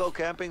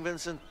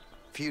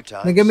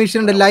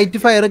 Light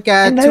fire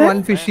catch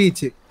 1 fish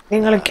each.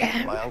 നിങ്ങൾ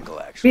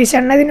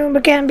വിസണ്ണതിന് മുമ്പ്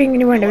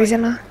ക്യാമ്പിങ്ങിന് പോണ്ട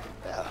വിസണ്ണ?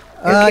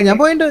 ഞാൻ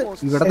പോയിണ്ട്.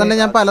 ഇവിടെ തന്നെ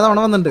ഞാൻ പലതവണ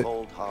വന്നിട്ടുണ്ട്.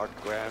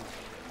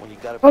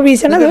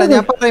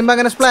 ഞാൻ പറയുമ്പോ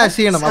അങ്ങനെ സ്പ്ലാഷ്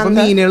ചെയ്യണം. അപ്പൊ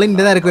മീനുകൾ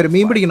ഇന്റെ നേരക്ക് വരും.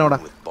 മീൻ പിടിക്കണോടാ.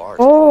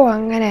 ഓ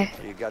അങ്ങനെ.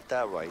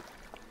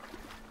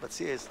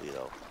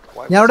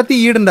 ഞാൻ അവിടെ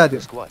തീയിടുണ്ട്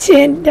ആദ്യം.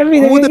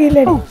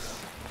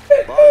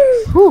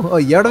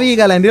 അവിടെ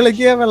വീഗാലാൻഡ്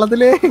കളിക്കുക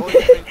വെള്ളത്തില്.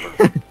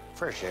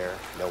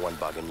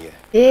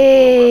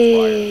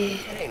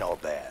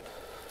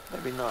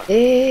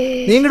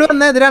 നീ ഇങ്ങോട്ട്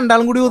വന്നേ, ഇത് 2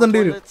 ആളും കൂടി ഊതേണ്ടി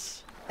വരും.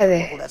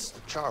 അതെ,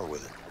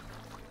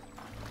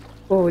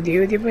 ഊതി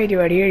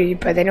പരിപാടി കഴിയും.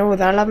 ഇപ്പൊ തന്നെ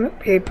ഊതാളം.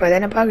 ഇപ്പൊ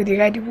തന്നെ പകുതി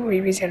കാറ്റ് പോയി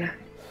വീശണ.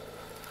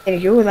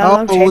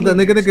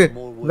 എനിക്ക് നിക്ക്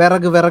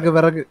വിറക് വിറക്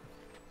വിറക്.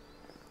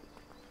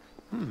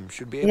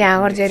 ഞാൻ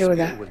കുറച്ചു നേരം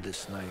ഊതാ.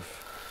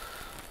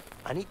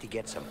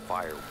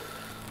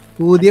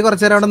 ഊതിയ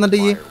കുറച്ചേരം അവിടെ നിന്നിട്ട്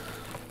ഈ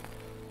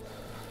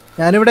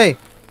ഞാനിവിടെ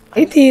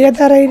തീ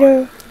കത്തറയിലോ.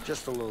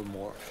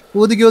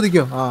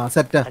 ഊതിക്കോ. ആ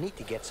സെറ്റാ.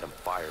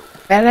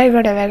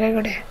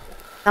 വേഗായിക്കോട്ടെ.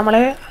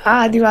 നമ്മള്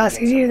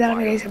ആദിവാസി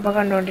ജീവിതമാണ് ഇപ്പൊ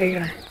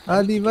കണ്ടോണ്ടിരിക്കണേ.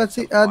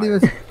 ആദിവാസി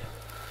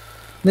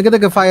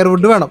നിനക്ക്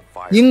ഫയർവുഡ് വേണം.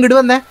 ഇങ്ങോട്ട്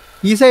വന്നേ,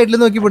 ഈ സൈഡിൽ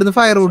നോക്കി ഇവിടുന്ന്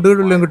ഫയർവുഡ്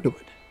കിട്ടും.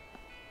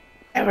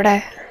 എവിടെ?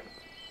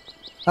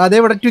 അതെ,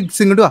 ഇവിടെ ട്വിക്സ്.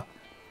 ഇങ്ങോട്ട് വാ.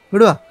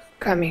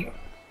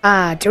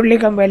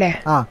 ചുള്ളിക്കമ്പ് അല്ലേ?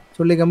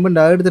 ചുള്ളിക്കമ്പ് ഉണ്ട്.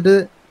 അത് എടുത്തിട്ട്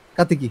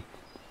കത്തിക്ക്.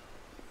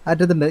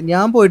 അറ്റത്തുണ്ട്.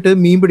 ഞാൻ പോയിട്ട്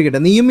മീൻ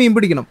പിടിക്കട്ടെ. നീയും മീൻ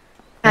പിടിക്കണം.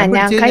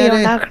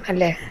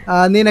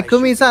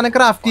 നിനക്കും ഈ സാധനം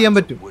ക്രാഫ്റ്റ് ചെയ്യാൻ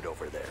പറ്റും.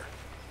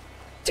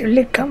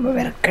 ചുള്ളിക്കമ്പ്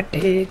വിറക്കട്ടെ.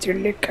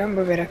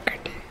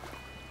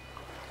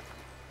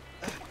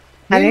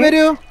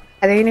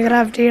 അതെങ്ങനെ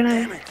ക്രാഫ്റ്റ് ചെയ്യണേ?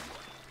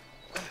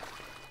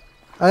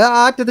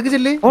 ആറ്റത്തേക്ക്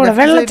ചെല്ല്.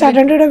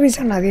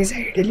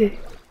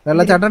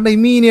 വെള്ളച്ചാട്ടം. ഈ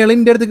മീനുകൾ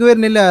ഇന്റെ അടുത്തേക്ക്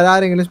വരുന്നില്ല.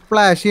 ആരെങ്കിലും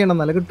സ്പ്ലാഷ് ചെയ്യണം,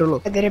 എന്നാലേ കിട്ടുള്ളൂ.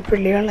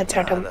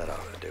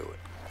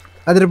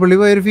 അതിരപ്പള്ളി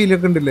പോയൊരു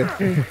ഫീലൊക്കെ ഉണ്ടല്ലേ?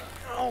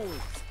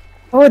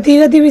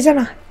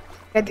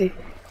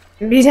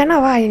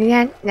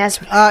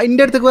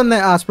 ഇന്റെ അടുത്തേക്ക് വന്നേ.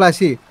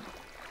 സ്പ്ലാഷ് ചെയ്യ്.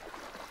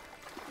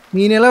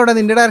 മീനുകൾ അവിടെ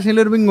നിന്റെ ഡയറക്ഷനിൽ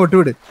വരുമ്പോ ഇങ്ങോട്ട്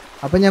വിട്.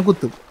 അപ്പൊ ഞാൻ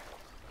കുത്തും.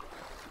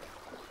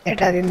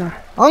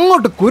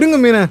 അങ്ങോട്ട്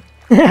കുരുങ്ങും മീന്.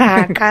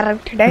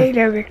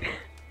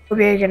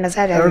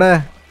 അവിടെ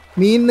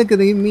മീൻ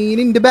നിക്കുന്നത്. ഈ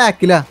മീനിന്റെ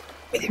ബാക്കിലാ.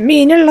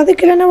 മീനുള്ളത്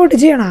വോട്ട്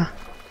ചെയ്യണ.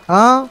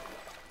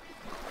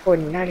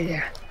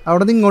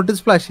 അവിടെ നിന്ന് ഇങ്ങോട്ട്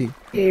സ്പ്ലാഷ് ചെയ്യും.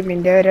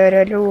 ഗെയിമിന്റെ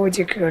ഓരോരോ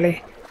ലോജിക്കുകള്.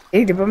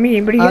 ഇതിപ്പോ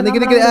മീൻ പിടിക്കാൻ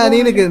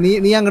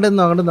നീ അങ്ങോട്ട്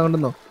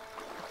നിന്നോ.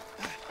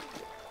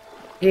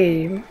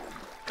 ഗെയിം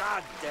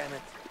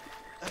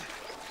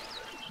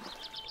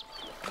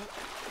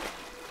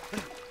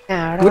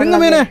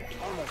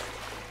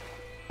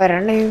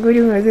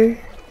കുരുങ്ങത്.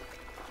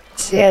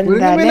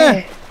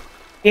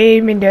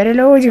 ഗെയിമിന്റെ ഓരോ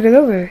ലോജിക്ക്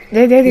നോക്ക്.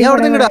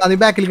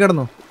 ബാക്കിൽ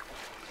കിടന്നു.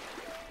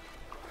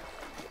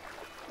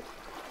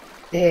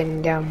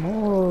 എന്റെ അമ്മോ.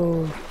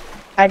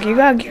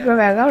 ആക്കിക്കോ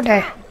വേഗാവട്ടെ.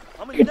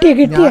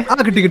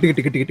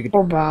 കിട്ടി. ഓ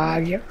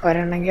ഭാഗ്യം.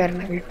 ഒരെണ്ണം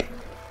കിട്ടി.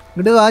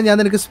 ഇങ്ങോട്ട് വാ, ഞാൻ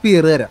നിനക്ക്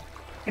സ്പീർ തരാം.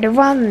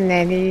 വന്നേ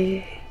നീ.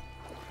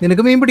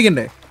 നിനക്ക് മീൻ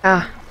പിടിക്കണ്ടേ?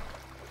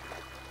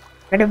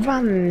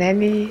 വന്നേ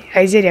നീ.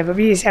 അത് ശരി. അപ്പൊ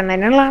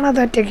ബീസെണ്ണനുള്ളതാണ് അത്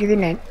ഒറ്റയ്ക്ക്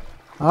തിന്നാൻ.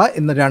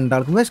 ഇന്ന് 2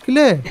 ആൾക്കും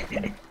വിശക്കില്ലേ?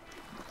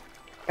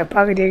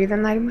 പകുതിയാക്കി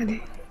തന്നാലും മതി.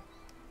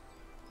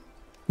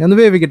 ഞാൻ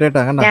വേവിക്കട്ടെ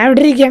കേട്ടാ. കണ്ട ഞാൻ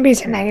ഇവിടെ ഇരിക്കാൻ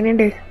പീസണ്ട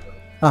എങ്ങനെയുണ്ട്?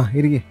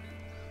 ഇരിക്കേ.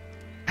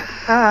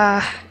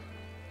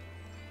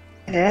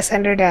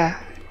 രസമുണ്ട് കേട്ടാ,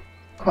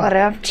 കൊറേ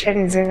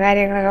ഓപ്ഷൻസും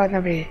കാര്യങ്ങളൊക്കെ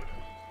വന്നപ്പോഴേ.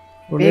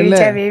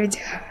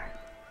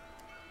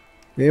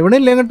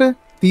 വേവണില്ലേ അങ്ങോട്ട്?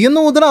 തീയൊന്ന്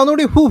ഊതണം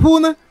ഒന്നുകൂടി.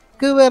 ഹൂന്ന്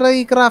വേറെ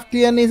ഈ ക്രാഫ്റ്റ്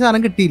ചെയ്യാൻ ഈ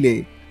സാധനം കിട്ടിയില്ലേ?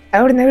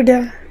 എവിടുന്ന് കിട്ടുക?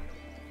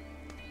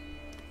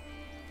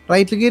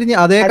 റൈറ്റിലേക്ക് ഇരിഞ്ഞ്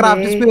അതേ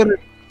ക്രാഫ്റ്റ് സ്പിയർ.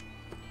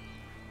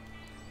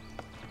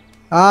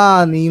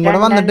 നീ ഇവിടെ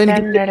വന്നിട്ട്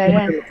എനിക്ക്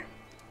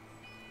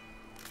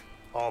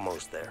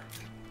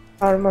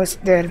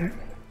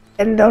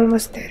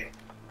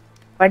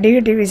വടി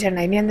കിട്ടി വീശണ്ട.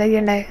 ഇനി എന്താ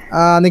ചെയ്യണ്ടേ?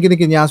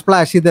 നിക്ക് ഞാൻ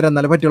സ്പ്ലാഷ് ചെയ്ത് തരാം,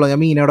 എന്നാലേ പറ്റുള്ളൂ. ഞാൻ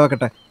മീനോടെ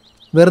വെക്കട്ടെ.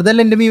 വെറുതെ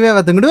എന്റെ മീൻ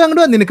വേവത്ത്.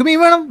 അങ്ങോട്ട് നിനക്ക് മീൻ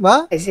വേണം, വാ.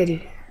 ശരി,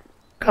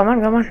 കമൺ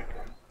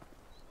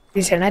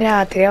വീശണ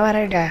രാത്രിയാ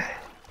പറയട്ടാ.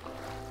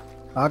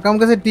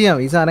 നമുക്ക് സെറ്റ് ചെയ്യാം.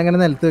 ഈ സാധനം ഇങ്ങനെ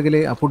നിലത്ത് വെക്കല്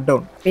ഫുഡ്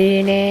ഡൗൺ.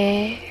 മീനെ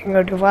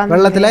ഇങ്ങോട്ട്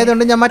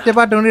വെള്ളത്തിലായതുകൊണ്ട് ഞാൻ മറ്റേ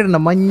പാട്ട് കൊണ്ട്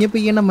ഇടണം. മഞ്ഞ്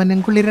പെയ്യണം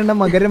മനംകുളിരണം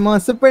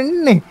മകരമാസ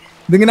പെണ്ണെ.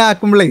 ഇതിങ്ങനെ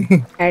ആക്കുമ്പോളേ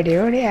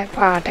അടിപൊളിയാ.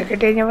 പാട്ടൊക്കെ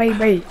ഇട്ട് കഴിഞ്ഞാൽ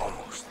വൈബായി.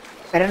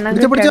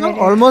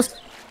 ഓൾമോസ്റ്റ്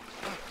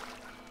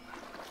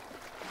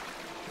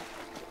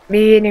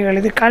മീനുകൾ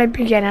ഇത്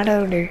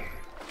കളിപ്പിക്കാനാണ്.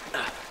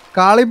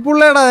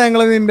 കാളിപ്പുള്ളേടാ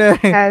ഞങ്ങള് നിന്റെ.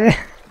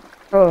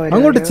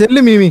 അങ്ങോട്ട്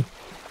ചെല്ലു മീമി.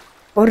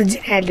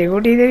 ഒറിജിനാലിറ്റി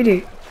കൂട്ടിയവര്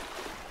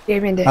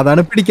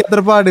അതാണ് പിടിക്കാത്ര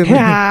പാട്.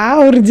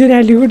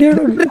 ഒറിജിനാലിറ്റി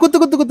കൂട്ടിയാണ്.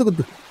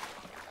 കുത്ത്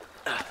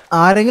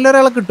ആരെങ്കിലും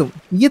ഒരാളെ കിട്ടും.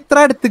 ഈ ഇത്ര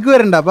അടുത്തേക്ക്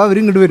വരണ്ട, അപ്പൊ അവര്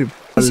ഇങ്ങോട്ട് വരും.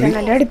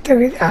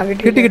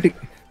 കിട്ടി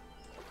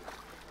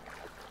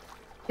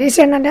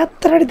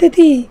അത്ര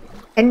അടുത്തെത്തി.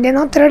 എന്റെ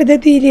അത്ര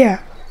അടുത്തെത്തിയില്ല.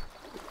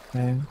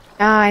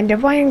 എന്റെ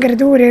ഭയങ്കര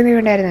ദൂരെ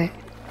ഉണ്ടായിരുന്നേ.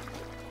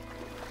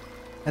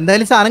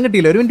 എന്തായാലും സാധനം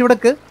കിട്ടിയില്ല. ഒരു മിനിറ്റ് ഇവിടെ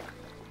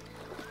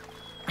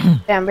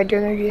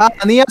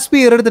നീ ആ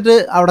സ്പീർ എടുത്തിട്ട്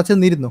അവിടെ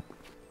ചെന്നിരുന്നു.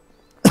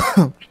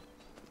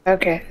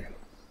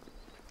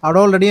 അവിടെ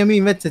ഓൾറെഡി ഞാൻ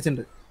മീൻ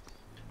വെച്ചിട്ടുണ്ട്.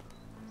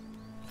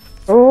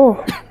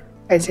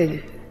 ശരി,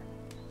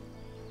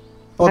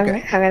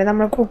 അങ്ങനെ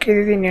നമ്മൾ കുക്ക്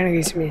ചെയ്ത് തന്നെയാണ്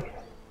കേസ് മീൻ.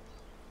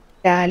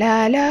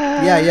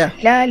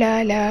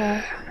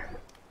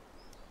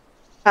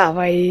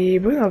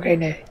 വൈബ്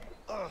നോക്കണ്ടേ?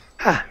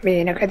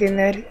 മീനൊക്കെ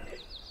തിന്നവര്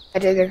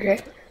മറ്റേതൊക്കെ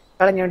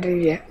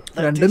കളഞ്ഞോണ്ടിരിക്കുക.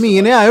 2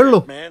 മീനേ ആയുള്ളൂ.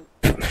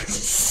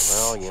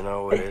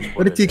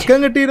 ഒരു ചിക്കൻ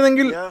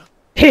കിട്ടിയിരുന്നെങ്കിൽ.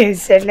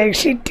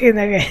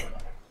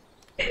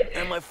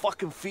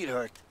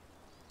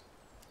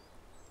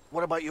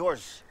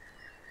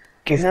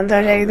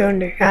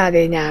 സന്തോഷമായതുകൊണ്ട്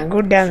അതെ ഞാൻ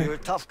ഗുഡാണ്.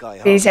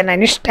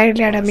 വീശണ്ണന്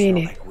ഇഷ്ടായിട്ടില്ല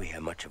മീന്.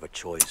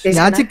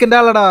 ഞാൻ ചിക്കൻ്റെ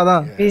ആളടാ. അതാ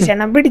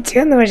വീശണ്ണൻ പിടിച്ചു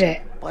തന്നു, പക്ഷെ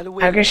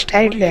അവർക്ക്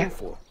ഇഷ്ടായിട്ടില്ല.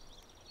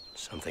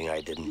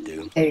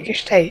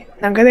 എനിക്കിഷ്ടായി.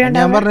 നമുക്കത്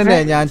ഞാൻ പറഞ്ഞില്ലേ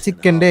ഞാൻ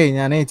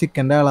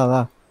ചിക്കൻ്റെ ആളാ.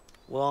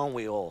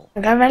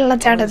 നമുക്ക്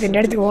വെള്ളച്ചാട്ടത്തിന്റെ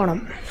അടുത്ത് പോണം.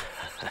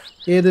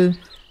 ഏത്?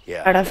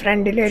 അവിടെ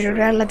ഫ്രണ്ടിൽ ഒരു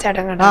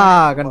വെള്ളച്ചാട്ടം കണ്ടു.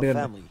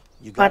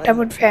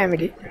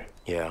 ഫാമിലി.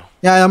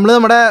 നമ്മള്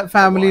നമ്മുടെ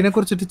ഫാമിലിനെ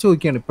കുറിച്ചിട്ട്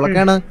ചോദിക്കാണ്.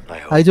 ഇപ്പോഴൊക്കെയാണ്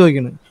അത്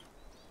ചോദിക്കണത്.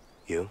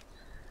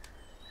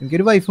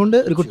 എനിക്കൊരു വൈഫുണ്ട്,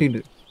 ഒരു കുട്ടിയുണ്ട്.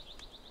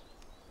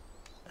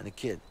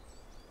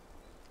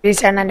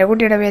 എന്റെ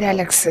കുട്ടിയുടെ പേര്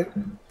അലക്സ്.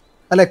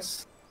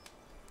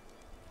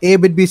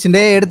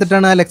 ബീച്ചിന്റെ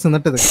എടുത്തിട്ടാണ് അലക്സ്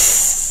എന്നിട്ടത്.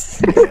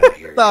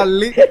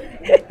 തള്ളി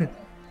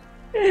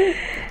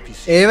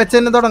വെച്ച്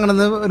തന്നെ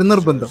തുടങ്ങണമെന്ന് ഒരു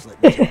നിർബന്ധം.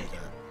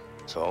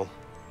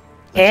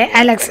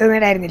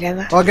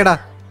 ഓക്കേടാ,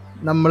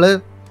 നമ്മള്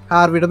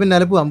ഹാർവിയുടെ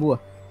പിന്നാലെ പോവാ.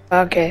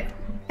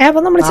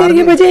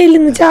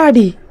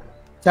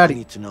 ചാടി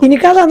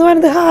എനിക്കതാന്ന്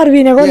പറയുന്നത്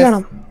ഹാർവിനെ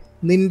കൊല്ലണം.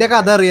 നിന്റെ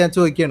കഥ അറിയാൻ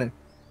ചോദിക്കാണ്.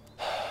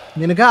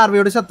 നിനക്ക്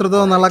ഹാർവിയോട് ശത്രുത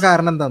തോന്നാനുള്ള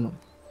കാരണം എന്താന്ന്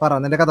പറ.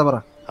 നിന്റെ കഥ പറ.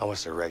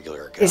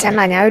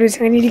 ഞാൻ ഒരു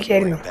ദിവസം ഇങ്ങനെ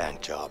ഇരിക്കായിരുന്നു.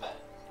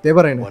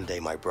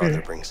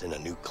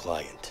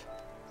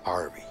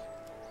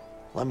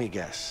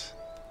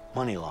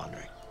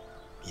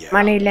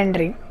 Money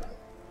laundering.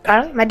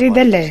 മറ്റേ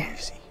ഇതല്ലേ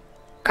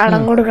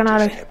കടം കൊടുക്കണ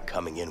ആള്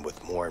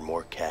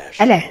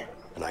അല്ലേ?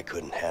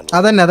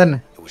 അതന്നെ.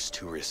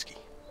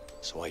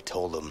 So I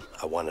told him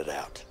I wanted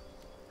out.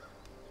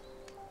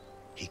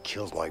 He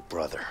killed my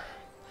brother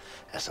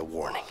as a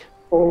warning.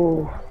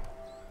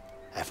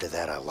 After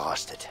that I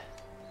lost it.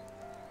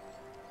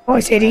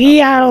 ശരി,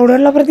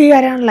 ആളോടുള്ള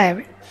പ്രതികാരമാണല്ലേ?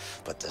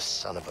 But the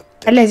son of a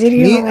അല്ലേ ശരി.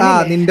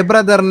 നിന്റെ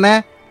ബ്രദറിനെ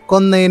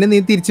കൊന്നതിന് നീ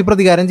തിരിച്ച്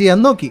പ്രതികാരം ചെയ്യാൻ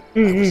നോക്കി.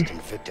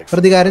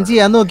 പ്രതികാരം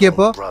ചെയ്യാൻ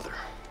നോക്കിയപ്പോ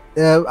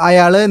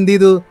അയാള് എന്ത്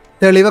ചെയ്തു?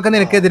 തെളിവൊക്കെ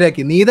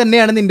നിനക്കെതിരാക്കി. നീ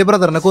തന്നെയാണ് നിന്റെ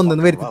ബ്രദറിനെ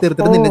കൊന്നെന്ന് വരുത്തി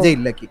തീർത്തിട്ട് നിന്നെ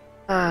ജയിലിലാക്കി.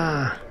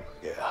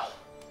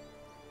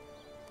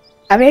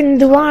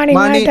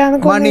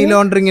 മണി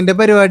ലോണ്ടറിങ്ങിന്റെ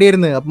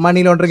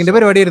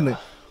പരിപാടിയായിരുന്നു.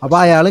 അപ്പൊ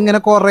അയാൾ ഇങ്ങനെ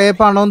കൊറേ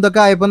പണം എന്തൊക്കെ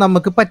ആയപ്പോ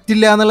നമുക്ക്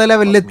പറ്റില്ല എന്നുള്ള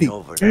ലെവലിലെത്തി.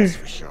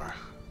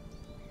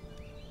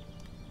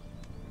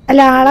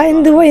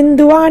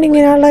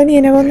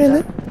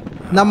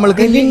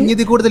 നമ്മൾക്ക്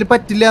ഇതിൽ കൂടുതൽ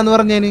പറ്റില്ല എന്ന്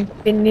പറഞ്ഞേന്.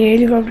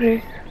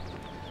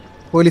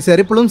 പോലീസുകാർ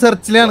ഇപ്പോഴും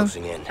സെർച്ചിലാണ്.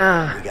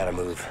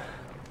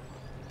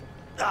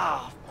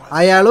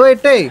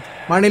 അയാളുമായിട്ടേ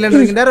മണി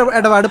ലോണ്ടറിങ്ങിന്റെ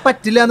ഇടപാട്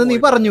പറ്റില്ല എന്ന് നീ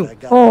പറഞ്ഞു.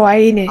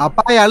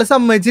 അപ്പൊ അയാള്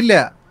സമ്മതിച്ചില്ല.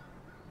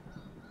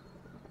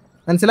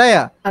 മനസ്സിലായ?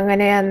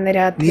 അങ്ങനെ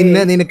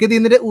നിനക്ക്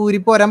ഇതിന്റെ ഊരി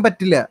പോരാൻ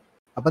പറ്റില്ല.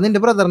 അപ്പൊ നിന്റെ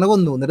ബ്രദറിനെ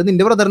കൊന്നു. എന്നിട്ട്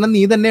നിന്റെ ബ്രദറിനെ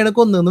നീ തന്നെയാണ്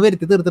കൊന്നെന്ന്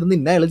വരുത്തി തീർത്തിട്ട്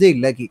നിന്നെ അയാൾ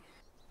ജയിലിലാക്കി.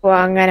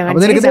 അപ്പൊ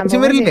നിനക്ക്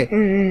ദേഷ്യം വരില്ലേ?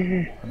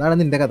 അതാണ്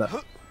നിന്റെ കഥ.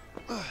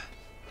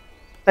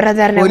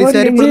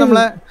 പോലീസുകാർ ഇപ്പോൾ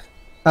നമ്മളെ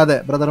അതെ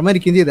ബ്രദർ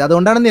മരിക്കുകയും ചെയ്തു.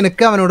 അതുകൊണ്ടാണ്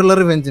നിനക്ക് അവനോടുള്ള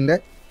റിവെഞ്ചിന്റെ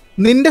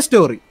നിന്റെ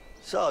സ്റ്റോറി.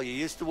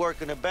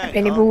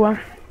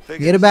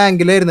 നീ ഒരു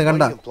ബാങ്കിലായിരുന്നു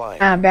കണ്ട.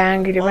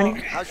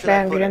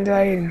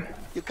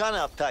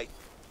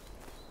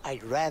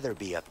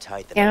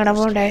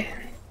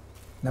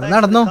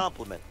 നടന്നോ,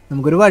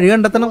 നമുക്കൊരു വഴി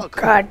കണ്ടെത്തണം.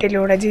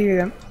 കാട്ടിലൂടെ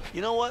ജീവിതം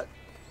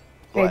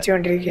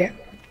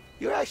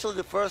You're actually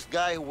the first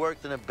guy who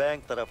worked in a bank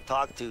that I've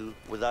talked to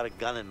without a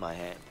gun in my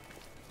hand.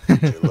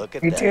 Look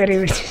at that.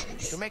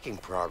 You're making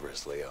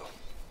progress, Leo.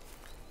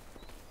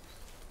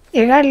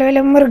 ഈ കാട്ടിൽ വല്ല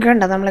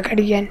മൃഗമുണ്ടോ നമ്മളെ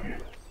കടിക്കാൻ?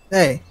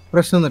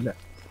 പ്രശ്നമൊന്നുമില്ല.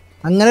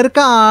 അങ്ങനെ ഒരു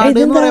കാട്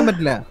എന്ന് പറയാൻ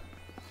പറ്റില്ല.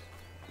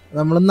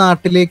 നമ്മൾ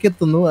നാട്ടിലേക്ക്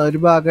എത്തുന്നു.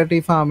 അതൊരു ഭാഗമായിട്ട്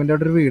ഈ ഫാമിന്റെ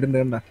അവിടെ ഒരു വീടുണ്ട്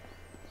കണ്ട.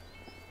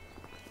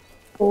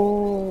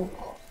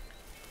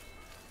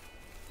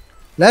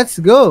 Let's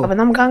go. അപ്പൊ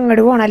നമുക്ക്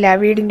അങ്ങോട്ട് പോകണല്ലേ ആ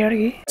വീടിന്റെ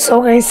അടുക്ക്. സോ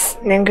ഗൈസ്,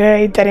 നിങ്ങൾക്ക്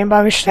ഇത്രയും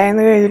ഭാഗം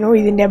ഇഷ്ടമായെന്ന് കരുതുന്നു.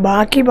 ഇതിന്റെ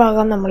ബാക്കി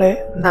ഭാഗം നമ്മൾ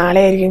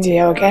നാളെ ആയിരിക്കും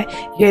ചെയ്യാം. ഓക്കെ,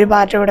 ഈ ഒരു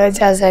പാർട്ട് ഇവിടെ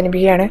വെച്ച്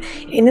അവസാനിപ്പിക്കുകയാണ്.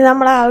 ഇനി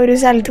നമ്മൾ ആ ഒരു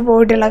സ്ഥലത്ത്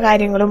പോയിട്ടുള്ള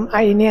കാര്യങ്ങളും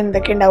ഇനി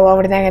എന്തൊക്കെ ഉണ്ടാവും,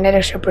 അവിടുന്ന് എങ്ങനെ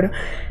രക്ഷപ്പെടും,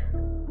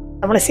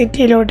 നമ്മൾ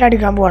സിറ്റിയിലോട്ട്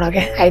അടുക്കാൻ പോകണം.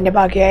 ഓക്കെ, അതിൻ്റെ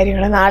ബാക്കി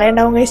കാര്യങ്ങൾ നാളെ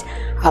ഉണ്ടാവും ഗൈസ്.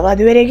 അപ്പോൾ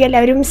അതുവരേക്കും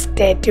എല്ലാവരും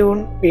സ്റ്റേ ട്യൂൺ.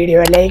 വീഡിയോ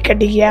ലൈക്ക്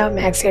അടിക്കുക,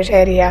 മാക്സിമം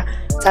ഷെയർ ചെയ്യുക,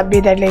 സബ്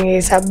ചെയ്തിട്ടില്ലെങ്കിൽ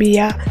സബ്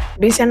ചെയ്യുക.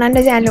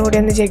 ബിസണ്ണൻ്റെ ചാനൽ കൂടി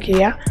ഒന്ന് ചെക്ക്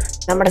ചെയ്യുക.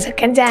 നമ്മുടെ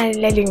സെക്കൻഡ്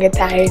ചാനലിലെ link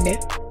താഴെയുണ്ട്.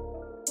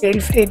 Feel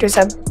free two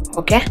sub.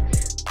 Okay,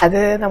 അത്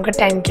നമുക്ക്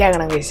 10K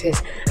ആകണം ഗൈസ്.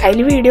 അതിൽ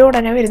വീഡിയോ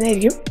ഉടനെ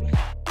വരുന്നതായിരിക്കും.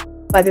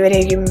 അപ്പോൾ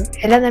അതുവരേക്കും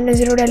എല്ലാ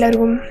നന്മസിലൂടെ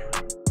എല്ലാവർക്കും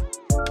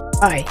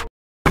ബൈ.